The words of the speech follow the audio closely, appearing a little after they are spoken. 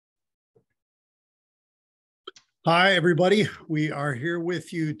Hi, everybody. We are here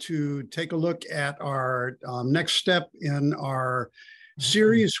with you to take a look at our next step in our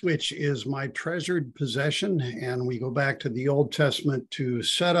series, which is My Treasured Possession. And we go back to the Old Testament to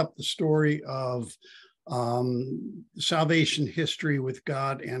set up the story of salvation history with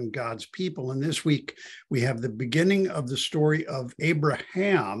God and God's people. And this week, we have the beginning of the story of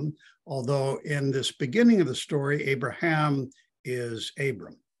Abraham, although in this beginning of the story, Abraham is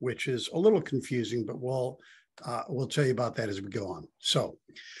Abram, which is a little confusing, but we'll tell you about that as we go on. So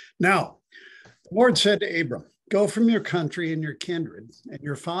now the Lord said to Abram, "Go from your country and your kindred and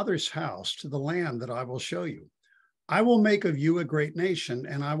your father's house to the land that I will show you. I will make of you a great nation,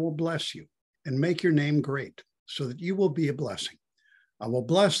 and I will bless you and make your name great, so that you will be a blessing. I will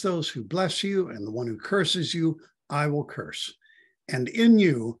bless those who bless you, and the one who curses you, I will curse. And in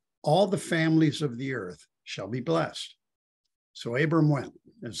you, all the families of the earth shall be blessed." So Abram went,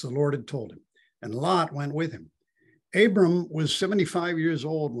 as the Lord had told him, and Lot went with him. Abram was 75 years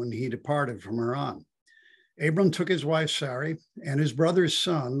old when he departed from Haran. Abram took his wife Sarai and his brother's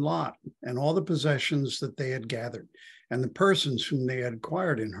son Lot and all the possessions that they had gathered and the persons whom they had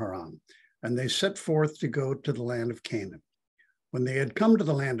acquired in Haran, and they set forth to go to the land of Canaan. When they had come to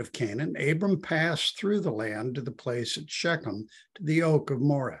the land of Canaan, Abram passed through the land to the place at Shechem, to the oak of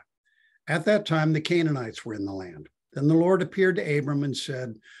Moreh. At that time, the Canaanites were in the land. Then the Lord appeared to Abram and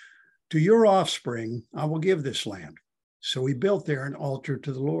said, "To your offspring, I will give this land." So he built there an altar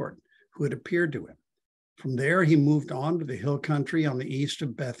to the Lord, who had appeared to him. From there, he moved on to the hill country on the east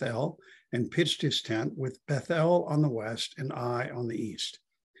of Bethel and pitched his tent with Bethel on the west and Ai on the east.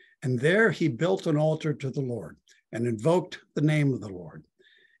 And there he built an altar to the Lord and invoked the name of the Lord.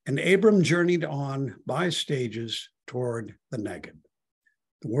 And Abram journeyed on by stages toward the Negeb.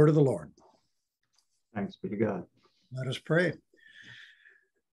 The word of the Lord. Thanks be to God. Let us pray.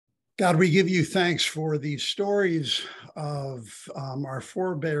 God, we give you thanks for these stories of our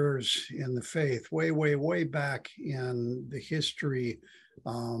forebears in the faith, way, way, way back in the history,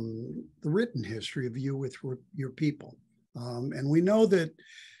 the written history of you with your people. And we know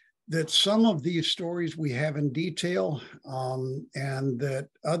that some of these stories we have in detail, and that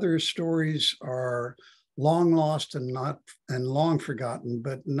other stories are long lost and long forgotten,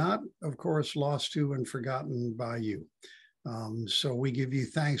 but not, of course, lost to and forgotten by you. So we give you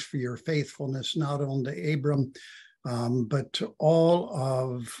thanks for your faithfulness, not only to Abram, but to all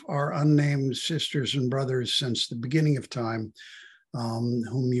of our unnamed sisters and brothers since the beginning of time,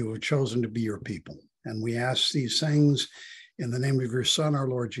 whom you have chosen to be your people. And we ask these things in the name of your Son, our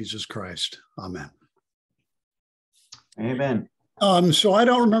Lord Jesus Christ. Amen. Amen. So I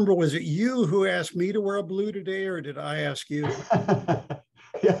don't remember, was it you who asked me to wear blue today, or did I ask you?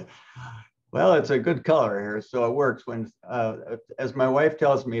 Yeah. Well, it's a good color here, so it works. When, as my wife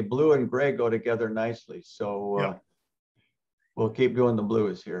tells me, blue and gray go together nicely. So Yeah. We'll keep doing the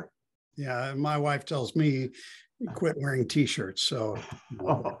blues here. Yeah, my wife tells me quit wearing T-shirts. So,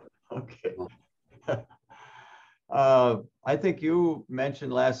 oh, okay. I think you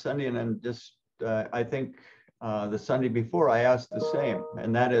mentioned last Sunday, and then just I think the Sunday before I asked the same,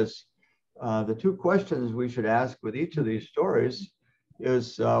 and that is the two questions we should ask with each of these stories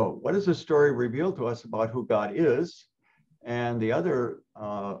is what does the story reveal to us about who God is? And the other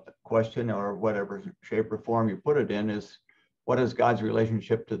question, or whatever shape or form you put it in, is what is God's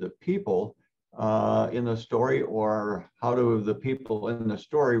relationship to the people in the story, or how do the people in the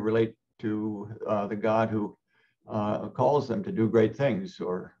story relate to the God who calls them to do great things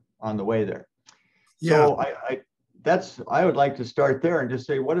or on the way there? yeah. So I would like to start there and just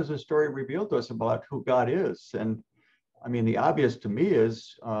say, what does the story reveal to us about who God is? And I mean, the obvious to me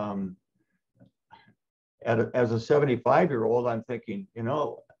is, as a 75-year-old, I'm thinking,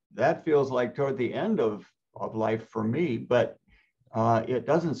 that feels like toward the end of life for me, but it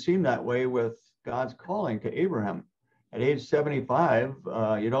doesn't seem that way with God's calling to Abraham. At age 75,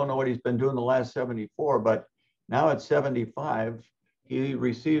 you don't know what he's been doing the last 74, but now at 75, he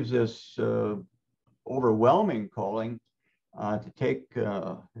receives this overwhelming calling to take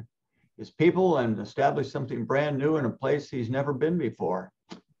his people and establish something brand new in a place he's never been before.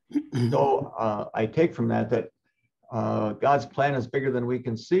 So I take from that God's plan is bigger than we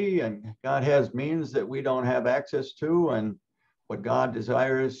can see, and God has means that we don't have access to, and what God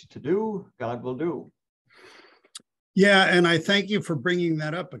desires to do, God will do. Yeah, and I thank you for bringing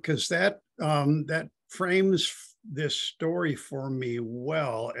that up, because that frames this story for me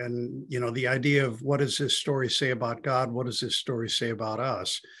well. And the idea of, what does this story say about God? What does this story say about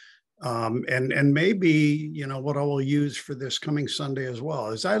us? And maybe what I will use for this coming Sunday as well.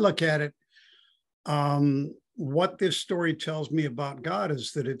 As I look at it, what this story tells me about God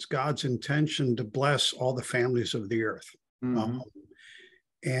is that it's God's intention to bless all the families of the earth. Mm-hmm.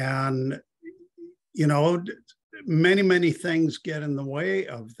 And, you know, many things get in the way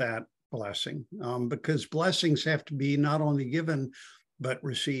of that blessing, because blessings have to be not only given, but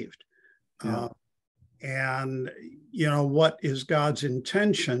received. Yeah. And, you know, what is God's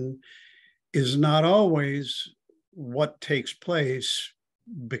intention is not always what takes place,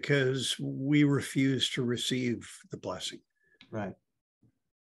 because we refuse to receive the blessing. Right.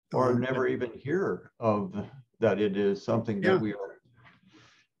 Or never even hear of that it is something that we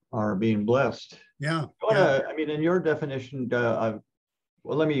are being blessed. Yeah. I mean, in your definition, well,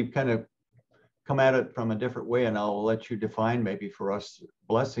 let me kind of come at it from a different way, and I'll let you define maybe for us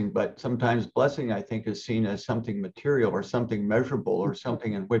blessing. But sometimes blessing, I think, is seen as something material or something measurable or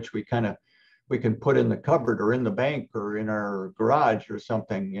something in which we can put in the cupboard or in the bank or in our garage or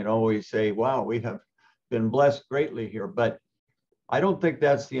something. You know, we say, wow, we have been blessed greatly here. But I don't think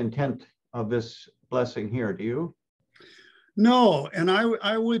that's the intent of this blessing here. Do you? No, and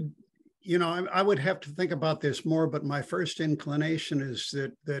I would, you know, I would have to think about this more, but my first inclination is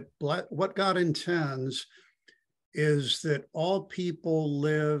that what God intends is that all people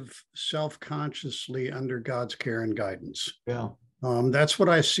live self-consciously under God's care and guidance. Yeah. That's what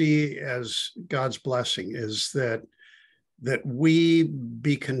I see as God's blessing, is that we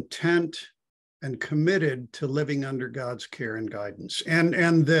be content and committed to living under God's care and guidance, and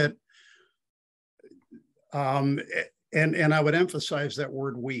that and I would emphasize that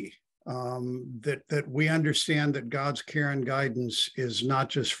word "we." That we understand that God's care and guidance is not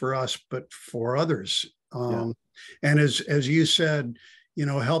just for us, but for others. And as you said, you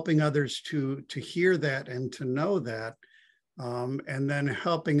know, helping others to hear that and to know that, and then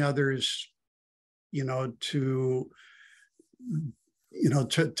helping others, you know, to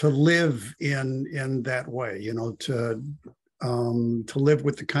live in that way, you know, to live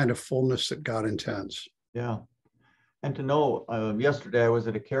with the kind of fullness that God intends. Yeah. And to know, yesterday I was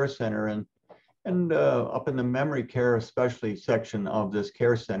at a care center and up in the memory care, especially section of this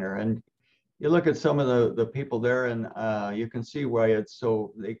care center, and you look at some of the people there, and you can see why it's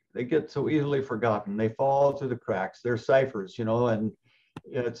so they get so easily forgotten. They fall through the cracks. They're ciphers, you know, and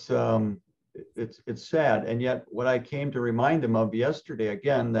it's sad. And yet, what I came to remind them of yesterday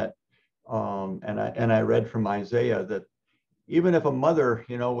again, that and I read from Isaiah that even if a mother,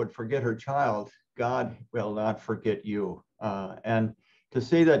 you know, would forget her child, God will not forget you. And to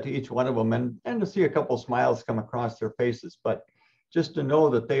say that to each one of them, and to see a couple smiles come across their faces, but just to know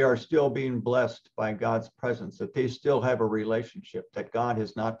that they are still being blessed by God's presence, that they still have a relationship, that God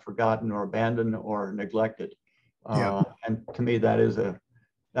has not forgotten or abandoned or neglected. And to me,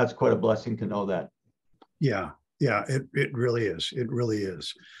 that's quite a blessing to know that. Yeah, it really is. It really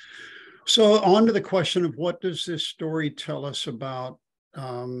is. So on to the question of, what does this story tell us about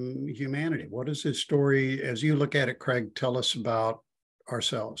humanity? What does this story, as you look at it, Craig, tell us about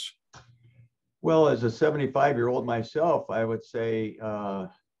ourselves? Well, as a 75-year-old myself, I would say I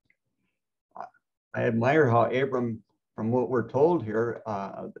admire how Abram, from what we're told here,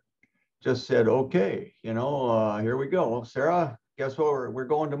 just said, okay, you know, here we go. Sarah, guess what? We're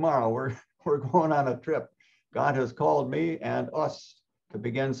going tomorrow. We're going on a trip. God has called me and us to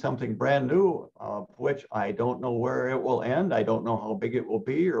begin something brand new, of which I don't know where it will end. I don't know how big it will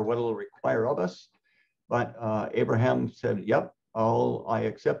be or what it'll require of us. But Abraham said, yep, I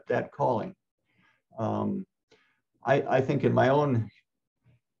accept that calling. I think in my own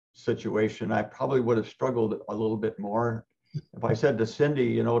situation, I probably would have struggled a little bit more if I said to Cindy,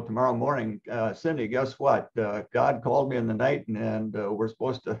 you know, tomorrow morning, Cindy, guess what? God called me in the night, and we're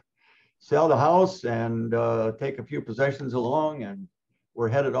supposed to sell the house and take a few possessions along, and we're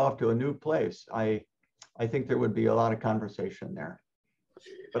headed off to a new place. I think there would be a lot of conversation there.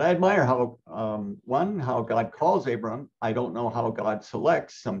 But I admire how, how God calls Abram. I don't know how God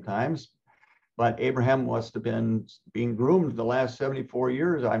selects sometimes, but Abraham must have been being groomed the last 74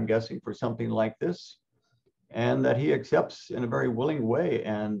 years, I'm guessing, for something like this, and that he accepts in a very willing way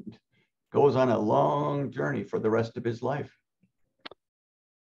and goes on a long journey for the rest of his life.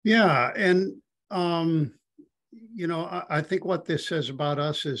 Yeah, and you know, I think what this says about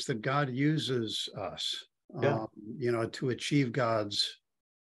us is that God uses us, you know, to achieve God's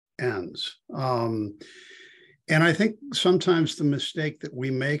ends. And I think sometimes the mistake that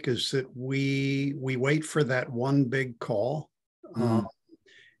we make is that we wait for that one big call,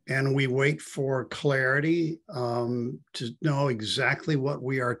 and we wait for clarity to know exactly what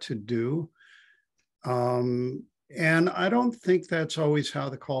we are to do. And I don't think that's always how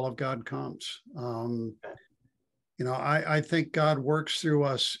the call of God comes. You know, I think God works through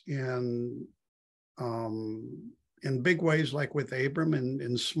us in in big ways, like with Abram, and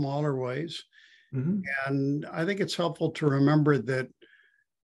in smaller ways. Mhm. And I think it's helpful to remember that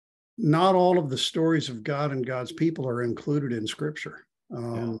not all of the stories of God and God's people are included in Scripture.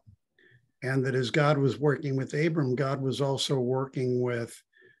 Yeah. And that as God was working with Abram, God was also working with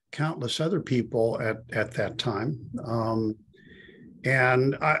countless other people at that time.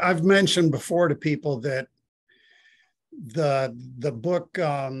 And I've mentioned before to people that the book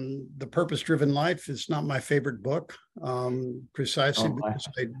The Purpose Driven Life is not my favorite book, precisely Oh, because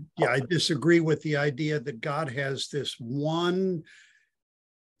I disagree with the idea that God has this one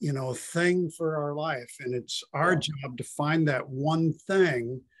thing for our life, and it's our job to find that one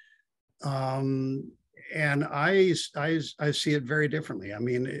thing. And I see it very differently. I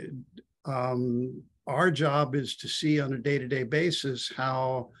mean, our job is to see on a day-to-day basis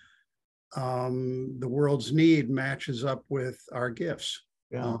how the world's need matches up with our gifts.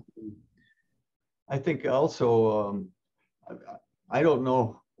 Yeah. I think also, I don't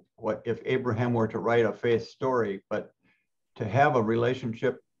know what if Abraham were to write a faith story, but to have a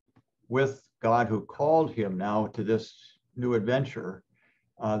relationship with God who called him now to this new adventure,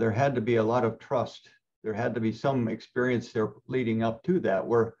 there had to be a lot of trust. There had to be some experience there leading up to that,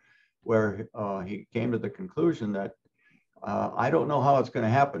 where he came to the conclusion that I don't know how it's going to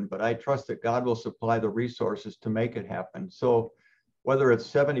happen, but I trust that God will supply the resources to make it happen. So whether it's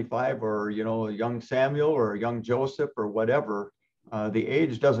 75 or, a young Samuel or a young Joseph or whatever, the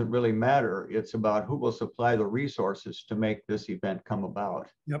age doesn't really matter. It's about who will supply the resources to make this event come about.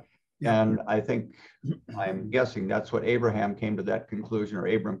 Yep. And I'm guessing that's what Abraham came to that conclusion, or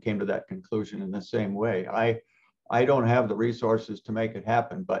Abram came to that conclusion in the same way. I don't have the resources to make it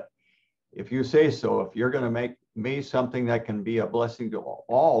happen, but if you say so, if you're going to make me something that can be a blessing to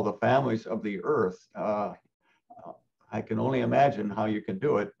all the families of the earth, I can only imagine how you can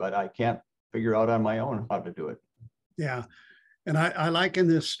do it, but I can't figure out on my own how to do it. Yeah. And I like in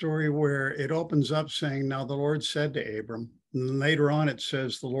this story where it opens up saying, now the Lord said to Abram, and later on it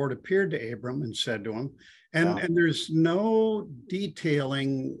says the Lord appeared to Abram and said to him, and there's no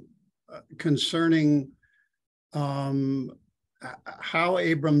detailing concerning how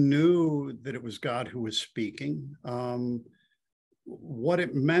Abram knew that it was God who was speaking, what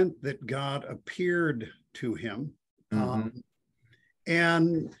it meant that God appeared to him.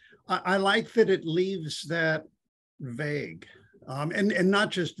 And I like that it leaves that vague, and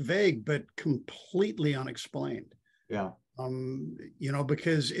not just vague, but completely unexplained. Yeah.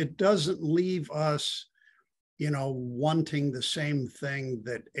 Because it doesn't leave us, wanting the same thing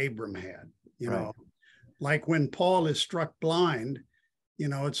that Abram had, like when Paul is struck blind,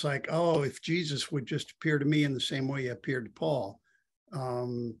 it's like, oh, if Jesus would just appear to me in the same way he appeared to Paul.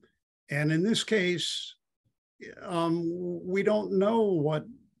 And in this case, we don't know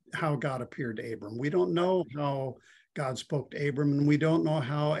how God appeared to Abram. We don't know how God spoke to Abram, and we don't know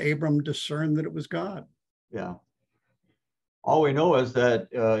how Abram discerned that it was God. Yeah. All we know is that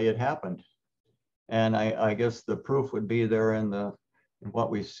it happened. And I guess the proof would be there in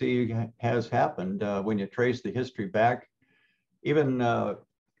what we see has happened. When you trace the history back, even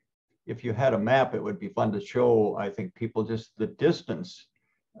if you had a map, it would be fun to show, I think, people just the distance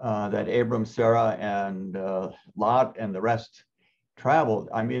that Abram, Sarah, and Lot and the rest traveled.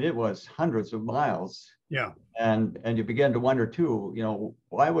 I mean, it was hundreds of miles. Yeah. And you begin to wonder too,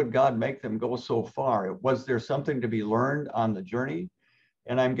 why would God make them go so far? Was there something to be learned on the journey?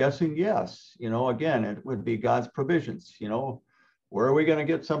 And I'm guessing yes. Again, it would be God's provisions. Where are we going to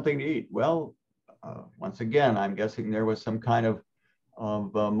get something to eat? Well, once again, I'm guessing there was some kind of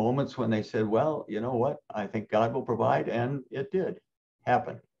moments when they said, well, you know what? I think God will provide, and it did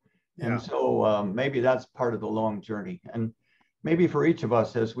happen. Yeah. And so maybe that's part of the long journey. And maybe for each of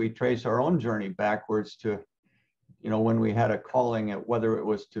us, as we trace our own journey backwards to, when we had a calling, at whether it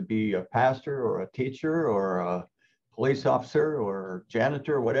was to be a pastor or a teacher or a police officer or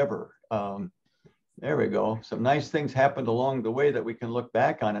janitor, whatever. There we go. Some nice things happened along the way that we can look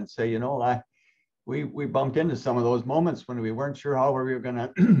back on and say, we bumped into some of those moments when we weren't sure how we were going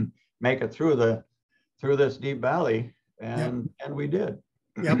to make it through this deep valley, and we did.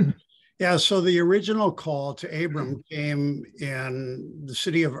 Yep. Yeah. So the original call to Abram came in the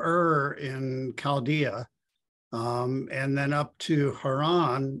city of Ur in Chaldea, and then up to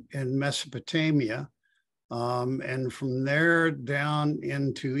Haran in Mesopotamia, and from there down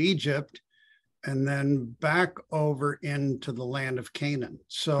into Egypt, and then back over into the land of Canaan.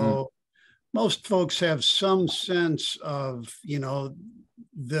 So most folks have some sense of,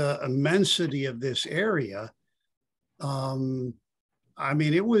 the immensity of this area. I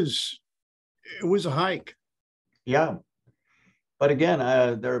mean, it was a hike. Yeah. But again,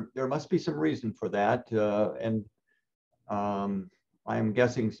 there must be some reason for that, and I'm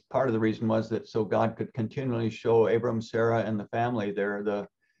guessing part of the reason was that so God could continually show Abram, Sarah, and the family there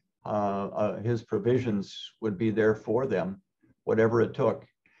his provisions would be there for them, whatever it took.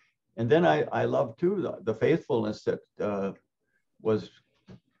 And then I love too the faithfulness that was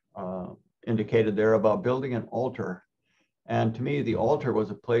indicated there about building an altar. And to me, the altar was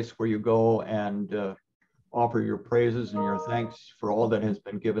a place where you go and offer your praises and your thanks for all that has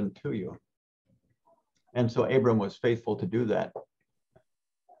been given to you. And so Abram was faithful to do that.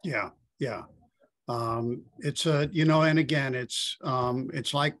 Yeah, yeah. It's a, you know, and again, it's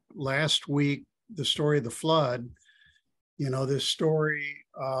like last week, the story of the flood, you know, this story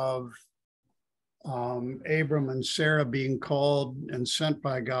of Abram and Sarah being called and sent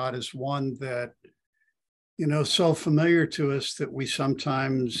by God is one that, you know, so familiar to us that we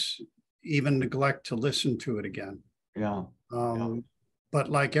sometimes even neglect to listen to it again. Yeah. But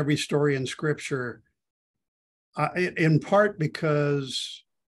like every story in Scripture, in part because,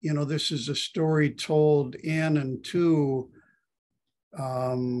 you know, this is a story told in and to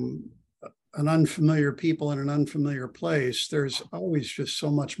an unfamiliar people in an unfamiliar place, there's always just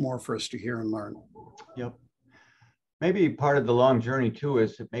so much more for us to hear and learn. Yep. Maybe part of the long journey too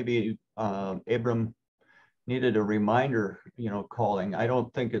is that maybe Abram needed a reminder, you know, calling. I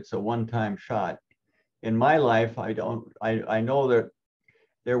don't think it's a one-time shot. In my life, I know that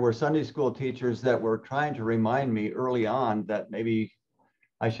there were Sunday school teachers that were trying to remind me early on that maybe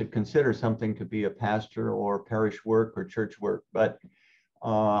I should consider something to be a pastor or parish work or church work, but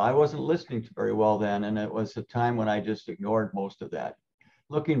I wasn't listening to very well then, and it was a time when I just ignored most of that.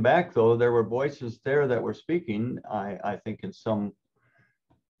 Looking back, though, there were voices there that were speaking, I think, in some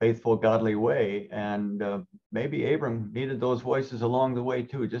faithful, godly way, and maybe Abram needed those voices along the way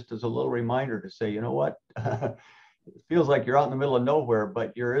too, just as a little reminder to say, you know what, it feels like you're out in the middle of nowhere,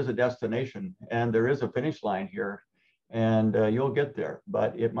 but there is a destination, and there is a finish line here, and you'll get there,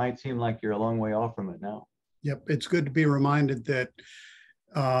 but it might seem like you're a long way off from it now. Yep, it's good to be reminded that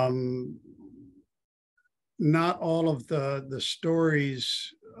not all of the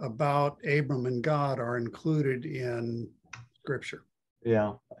stories about Abram and God are included in Scripture.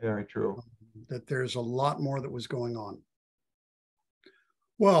 Yeah, very true. That there's a lot more that was going on.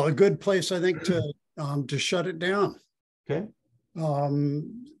 Well, a good place, I think, to shut it down. Okay.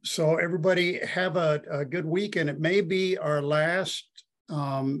 So everybody have a good weekend. It may be our last,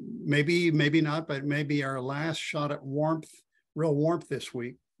 maybe not, but maybe our last shot at warmth, real warmth this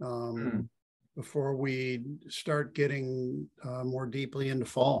week, before we start getting more deeply into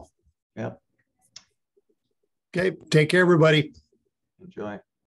fall. Yep. Okay, take care, everybody. Enjoy.